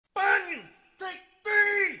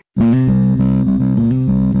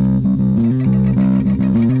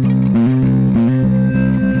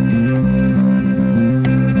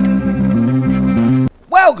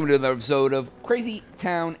welcome to another episode of Crazy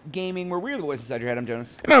Town Gaming, where we're the voice inside your head. I'm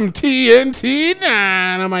Jonas. And I'm TNT9.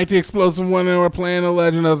 I'm IT Explosive One, and we're playing The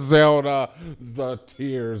Legend of Zelda, The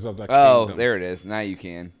Tears of the Kingdom. Oh, there it is. Now you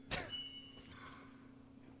can.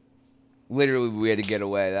 Literally, we had to get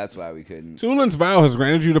away. That's why we couldn't. Tulin's vow has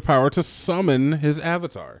granted you the power to summon his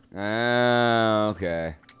avatar. Oh,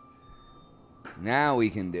 okay. Now we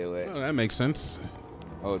can do it. Oh, that makes sense.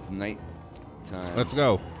 Oh, it's night time. Let's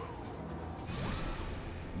go.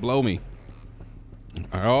 Blow me.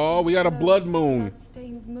 Oh, we got a blood moon.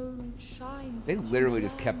 They literally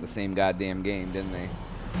just kept the same goddamn game, didn't they?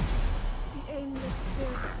 A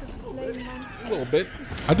little bit.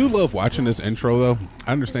 I do love watching this intro, though.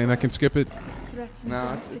 I understand I can skip it.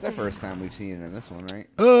 No, it's the first time we've seen it in this one, right?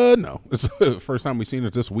 No. It's the first time we've seen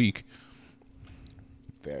it this week.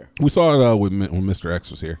 Fair. We saw it when Mr. X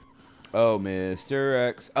was here. Oh, Mr.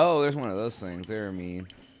 X. Oh, there's one of those things. They're mean.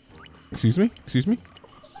 Excuse me? Excuse me?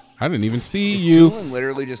 I didn't even see you. Is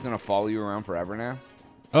literally just going to follow you around forever now?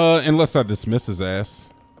 Unless I dismiss his ass.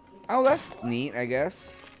 Oh, that's neat, I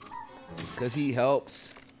guess. Because he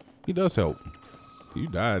helps. He does help. You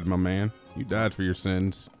died, my man. You died for your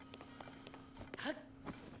sins. So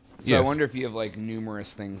yes. I wonder if you have, like,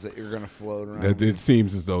 numerous things that you're going to float around. It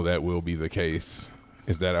seems as though that will be the case.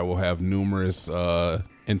 Is that I will have numerous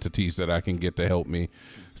entities that I can get to help me.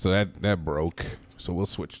 So that broke. So we'll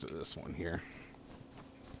switch to this one here.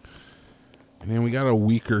 And then we got a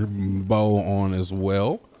weaker bow on as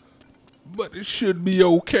well. But it should be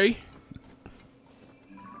okay.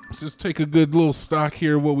 Let's just take a good little stock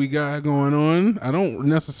here of what we got going on. I don't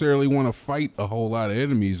necessarily want to fight a whole lot of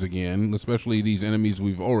enemies again, especially these enemies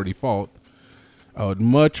we've already fought. I would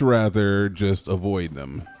much rather just avoid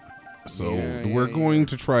them. So we're going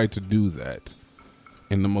to try to do that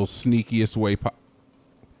in the most sneakiest way possible.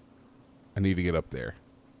 I need to get up there.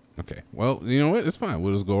 Okay. Well, you know what? It's fine.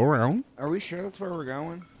 We'll just go around. Are we sure that's where we're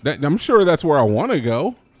going? I'm sure that's where I want to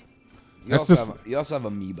go. You also have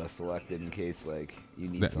Amoeba selected in case, like, you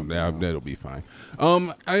need something else. That'll be fine.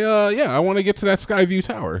 I want to get to that Skyview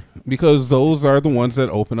Tower because those are the ones that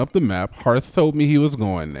open up the map. Hearth told me he was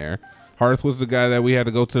going there. Hearth was the guy that we had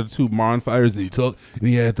to go to the two bonfires. He took, and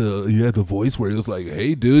he had the voice where he was like,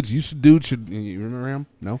 "Hey, dudes, you remember him?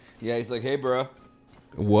 No? Yeah, he's like, "Hey, bro.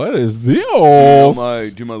 What is this?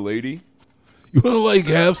 Do my lady? You want to like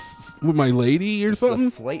have with my lady or something?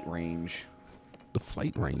 The flight range. The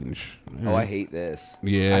flight range. Oh, I hate this.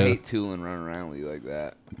 Yeah. I hate Tulin running around with you like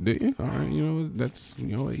that. Do you? All right, that's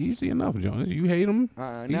easy enough, Jonas. You hate him?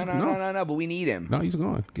 No, but we need him. No, he's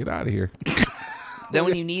gone. Get out of here. Then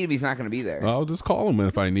when you need him, he's not going to be there. I'll just call him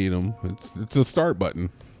if I need him. It's a start button.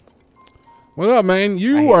 What up, man?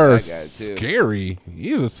 You are scary.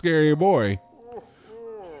 He's a scary boy.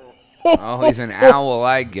 Oh, he's an owl.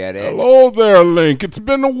 I get it. Hello there, Link. It's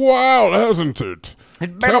been a while, hasn't it?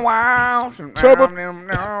 It's been a while.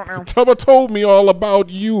 Tubba told me all about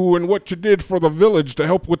you and what you did for the village to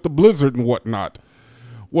help with the blizzard and whatnot.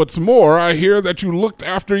 What's more, I hear that you looked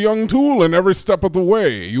after young Tulin every step of the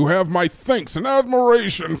way. You have my thanks and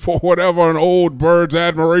admiration for whatever an old bird's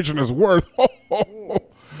admiration is worth.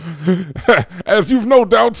 As you've no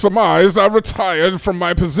doubt surmised, I retired from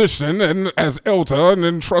my position and as elder and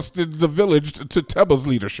entrusted the village to Tebba's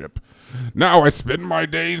leadership. Now I spend my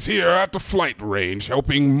days here at the flight range,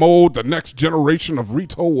 helping mold the next generation of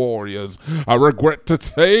Rito warriors. I regret to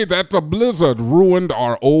say that the blizzard ruined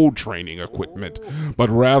our old training equipment, but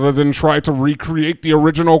rather than try to recreate the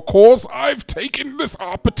original course, I've taken this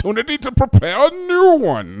opportunity to prepare a new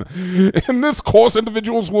one. In this course,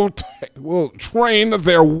 individuals will train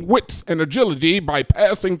their wits and agility by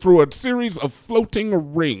passing through a series of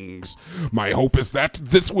floating rings. My hope is that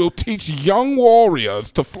this will teach young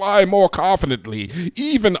warriors to fly more confidently,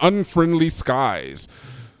 even unfriendly skies.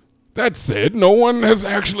 That said, no one has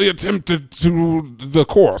actually attempted to the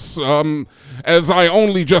course, as I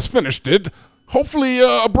only just finished it. Hopefully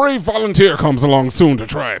a brave volunteer comes along soon to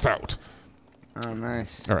try it out. Oh,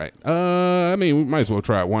 nice. All right. We might as well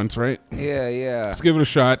try it once, right? Yeah. Let's give it a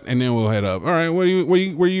shot, and then we'll head up. All right, where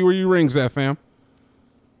you rings at, fam?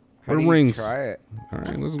 How do you rings? Try it. All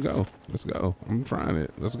right, let's go. I'm trying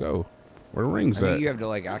it. Let's go. Where the rings at? I think you have to,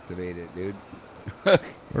 like, activate it, dude. Where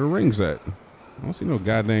the rings at? I don't see no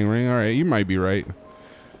goddamn ring. All right, you might be right.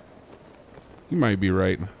 I'm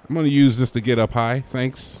going to use this to get up high.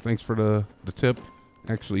 Thanks for the tip.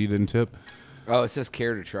 Actually, you didn't tip. Oh, it says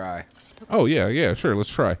care to try. Oh, yeah, sure. Let's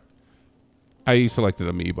try. I selected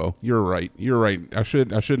Amiibo. You're right. I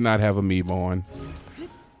should not have Amiibo on.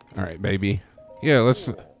 All right, baby. Yeah, let's...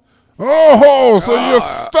 Oh, so you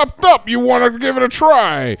stepped up. You want to give it a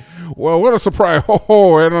try. Well, what a surprise.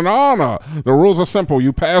 And an honor. The rules are simple.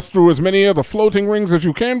 You pass through as many of the floating rings as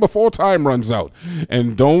you can before time runs out.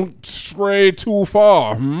 And don't stray too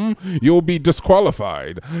far. You'll be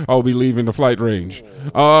disqualified. I'll be leaving the flight range.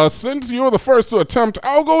 Since you're the first to attempt,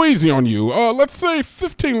 I'll go easy on you. Let's say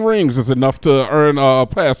 15 rings is enough to earn a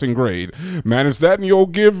passing grade. Manage that and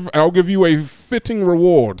I'll give you a fitting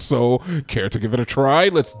reward. So, care to give it a try?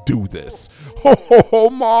 Let's do this.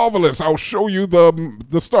 Marvelous. I'll show you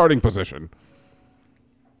the starting position.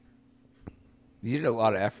 You did a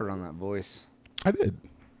lot of effort on that voice. I did.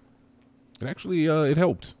 It actually, it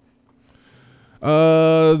helped.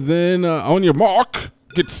 Then, on your mark,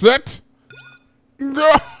 get set.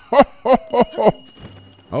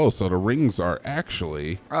 Oh, so the rings are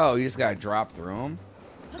actually... Oh, you just gotta drop through them?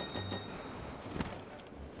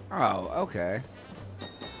 Oh, okay.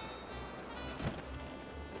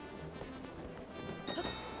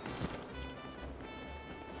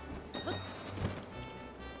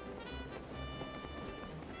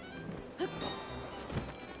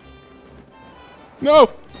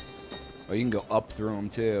 No! Oh, you can go up through them,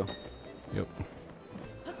 too. Yep.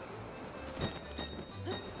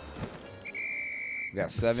 We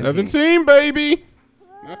got 17. 17, baby!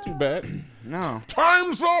 Not too bad. No.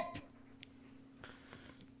 Time's up!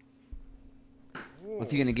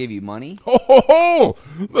 What's he gonna give you, money? Ho!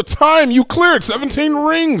 The time you cleared 17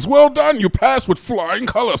 rings. Well done. You passed with flying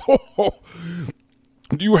colors. Ho!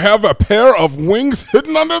 Do you have a pair of wings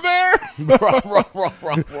hidden under there?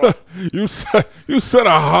 You set a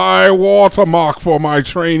high watermark for my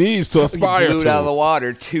trainees to aspire blew it to. out of the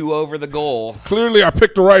water, 2 over the goal. Clearly, I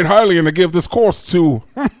picked the right Hylian to give this course to.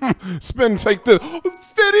 Take the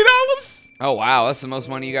 $30. Oh wow, that's the most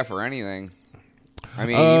money you got for anything. I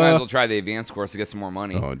mean, you might as well try the advanced course to get some more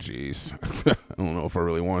money. Oh, jeez. I don't know if I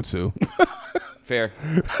really want to. Fair.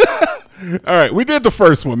 All right, we did the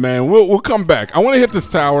first one, man. We'll come back. I want to hit this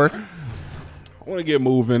tower. I want to get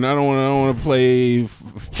moving. I don't want to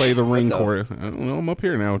play the ring course. I don't know, I'm up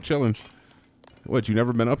here now, chilling. What? You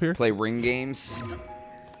never been up here? Play ring games?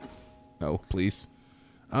 No, please.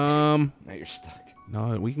 Now you're stuck.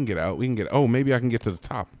 No, we can get out. We can get. Oh, maybe I can get to the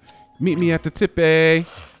top. Meet me at the tip,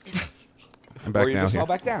 I'm back or you down just here. fall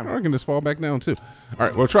back down. Or I can just fall back down too. All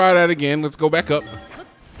right, we'll try that again. Let's go back up,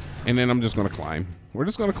 and then I'm just gonna climb. We're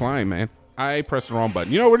just gonna climb, man. I pressed the wrong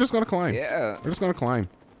button. You know, we're just gonna climb. Yeah. We're just gonna climb.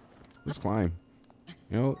 Just climb.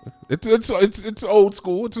 You know, it's old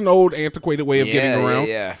school. It's an old, antiquated way of getting around.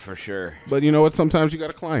 Yeah, for sure. But you know what? Sometimes you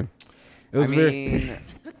gotta climb. It was It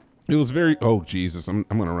was very. Oh Jesus! I'm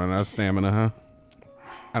gonna run out of stamina, huh?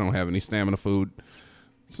 I don't have any stamina food.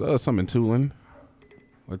 So some in Tulin.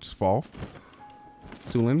 Let's just fall.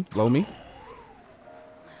 Tulin, blow me.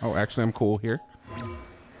 Oh, actually, I'm cool here.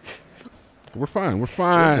 We're fine. We're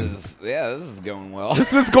fine. this is going well.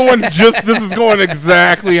 This is going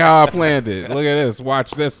exactly how I planned it. Look at this.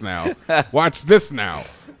 Watch this now. Watch this now.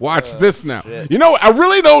 Watch this now. Shit. You know, I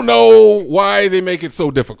really don't know why they make it so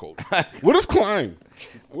difficult. We'll just climb.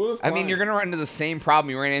 I mean, you're going to run into the same problem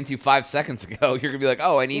you ran into 5 seconds ago. You're going to be like,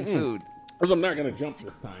 oh, I need food. Because I'm not going to jump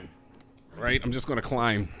this time. Right? I'm just going to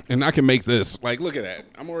climb. And I can make this. Like, look at that.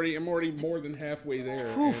 I'm already more than halfway there.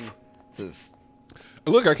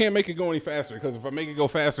 Look, I can't make it go any faster. Because if I make it go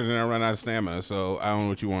faster, then I run out of stamina. So I don't know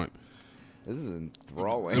what you want. This is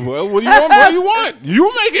enthralling. Well, what do you want? What do you want? You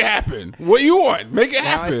make it happen. What do you want? Make it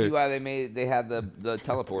happen. Now I see why they had the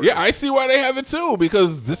teleporter. Yeah, I see why they have it too,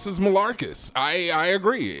 because this is Malarkus. I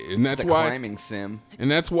agree. And that's it's a why climbing sim. And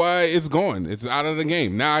that's why it's gone. It's out of the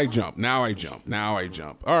game. Now I jump. Now I jump. Now I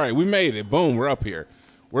jump. All right, we made it. Boom, we're up here.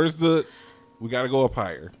 Where's the we gotta go up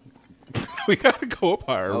higher. We gotta go up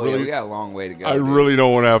higher. Oh, really, yeah, we got a long way to go. I really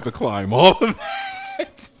don't want to have to climb all of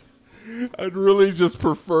that. I'd really just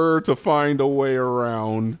prefer to find a way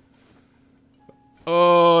around.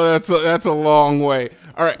 Oh, that's a long way.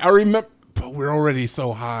 All right, I remember, but we're already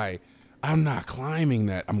so high. I'm not climbing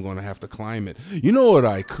that. I'm going to have to climb it. You know what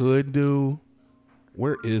I could do?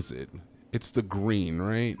 Where is it? It's the green,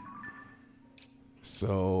 right?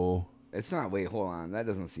 So. It's not. Wait, hold on. That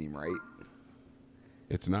doesn't seem right.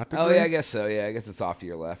 It's not the green? green? Yeah, I guess so. Yeah, I guess it's off to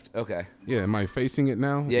your left. Okay. Yeah, am I facing it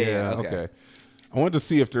now? Yeah, okay. I wanted to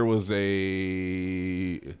see if there was oh,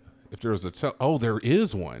 there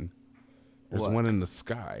is one. There's one in the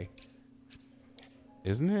sky.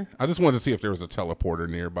 Isn't there? I just wanted to see if there was a teleporter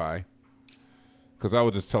nearby. Because I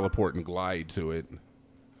would just teleport and glide to it.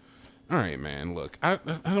 All right, man, look. I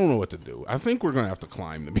don't know what to do. I think we're going to have to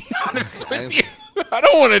climb, to be honest with you. I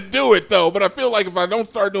don't want to do it, though, but I feel like if I don't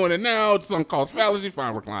start doing it now, it's some cost fallacy.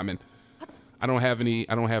 Fine, we're climbing. I don't have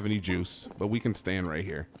any juice, but we can stand right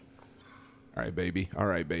here. All right, baby. All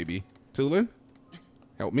right, baby. Tulin,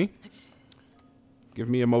 help me. Give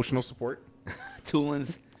me emotional support.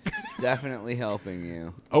 Tulin's definitely helping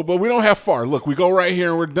you. Oh, but we don't have far. Look, we go right here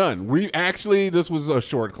and we're done. This was a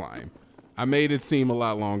short climb. I made it seem a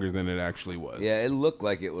lot longer than it actually was. Yeah, it looked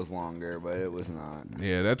like it was longer, but it was not.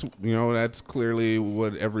 Yeah, that's clearly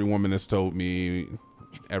what every woman has told me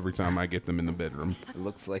every time I get them in the bedroom. It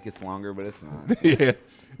looks like it's longer, but it's not. Yeah,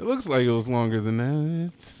 it looks like it was longer than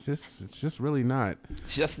that. It's just really not.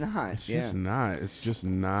 It's just not. It's just not. It's just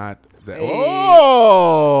not that. Hey.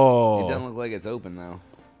 Oh! It doesn't look like it's open though.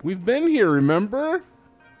 We've been here, remember?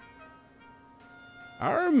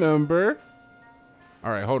 I remember. All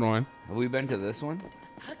right, hold on. Have we been to this one?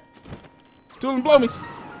 Tulin, blow me.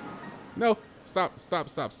 No, stop,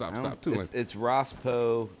 Tulin. It's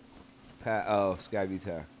Rospo. Oh, Skyview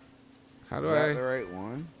Tower. How do Is that the right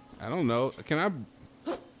one? I don't know. Can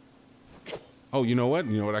I? Oh, you know what?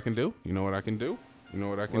 You know what I can do? You know what I can do? You know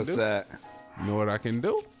what I can do? What's that? You know what I can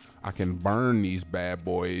do? I can burn these bad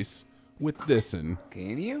boys with this one.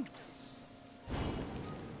 Can you?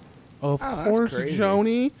 Of course,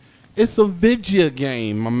 Joni. It's a video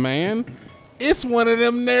game, my man. It's one of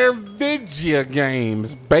them there video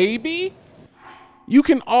games, baby. You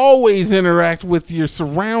can always interact with your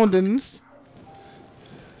surroundings.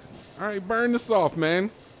 All right, burn this off, man.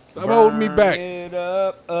 Stop holding me back. It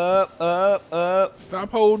up.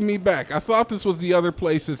 Stop holding me back. I thought this was the other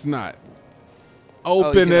place. It's not.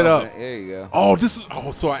 Open it up. There you go. Oh,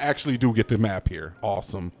 so I actually do get the map here.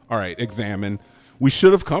 Awesome. All right, examine. We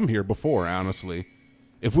should have come here before, honestly.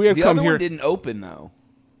 If we had come here, the other one didn't open though.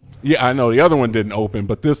 Yeah, I know the other one didn't open,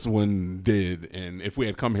 but this one did. And if we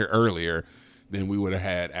had come here earlier, then we would have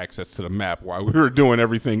had access to the map while we were doing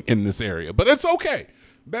everything in this area. But it's okay.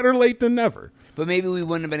 Better late than never. But maybe we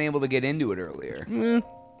wouldn't have been able to get into it earlier. No,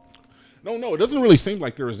 it doesn't really seem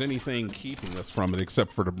like there was anything keeping us from it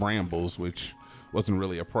except for the brambles, which wasn't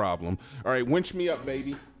really a problem. All right, winch me up,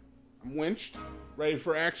 baby. I'm winched, ready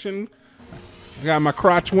for action. I got my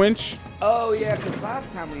crotch winch. Oh yeah, because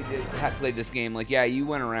last time we played this game, like you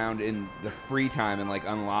went around in the free time and like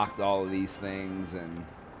unlocked all of these things and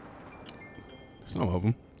some of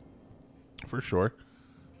them, for sure.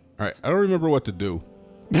 All right, I don't remember what to do,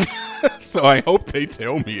 so I hope they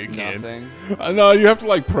tell me again. Nothing. No, you have to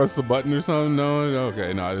like press the button or something. No,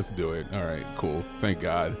 okay, no, let's do it. All right, cool. Thank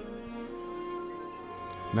God.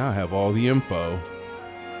 Now I have all the info.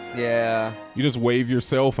 Yeah. You just wave your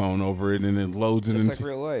cell phone over it and it loads it into like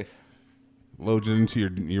real life. Loads it into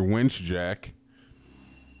your winch jack.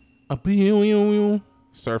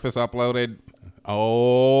 Surface uploaded.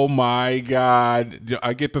 Oh my God!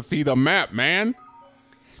 I get to see the map, man.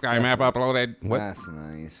 Sky map uploaded. What? That's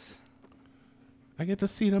nice. I get to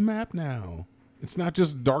see the map now. It's not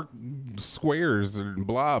just dark squares and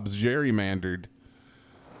blobs gerrymandered.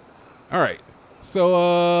 All right.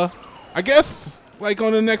 So I guess like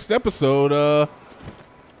on the next episode,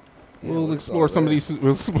 we'll explore some of these.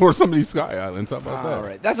 We'll explore some of these sky islands. How about that? All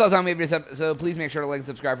right. That's all the time we have for this episode. Please make sure to like and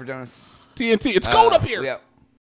subscribe for Jonas. TNT. It's cold up here. Yeah.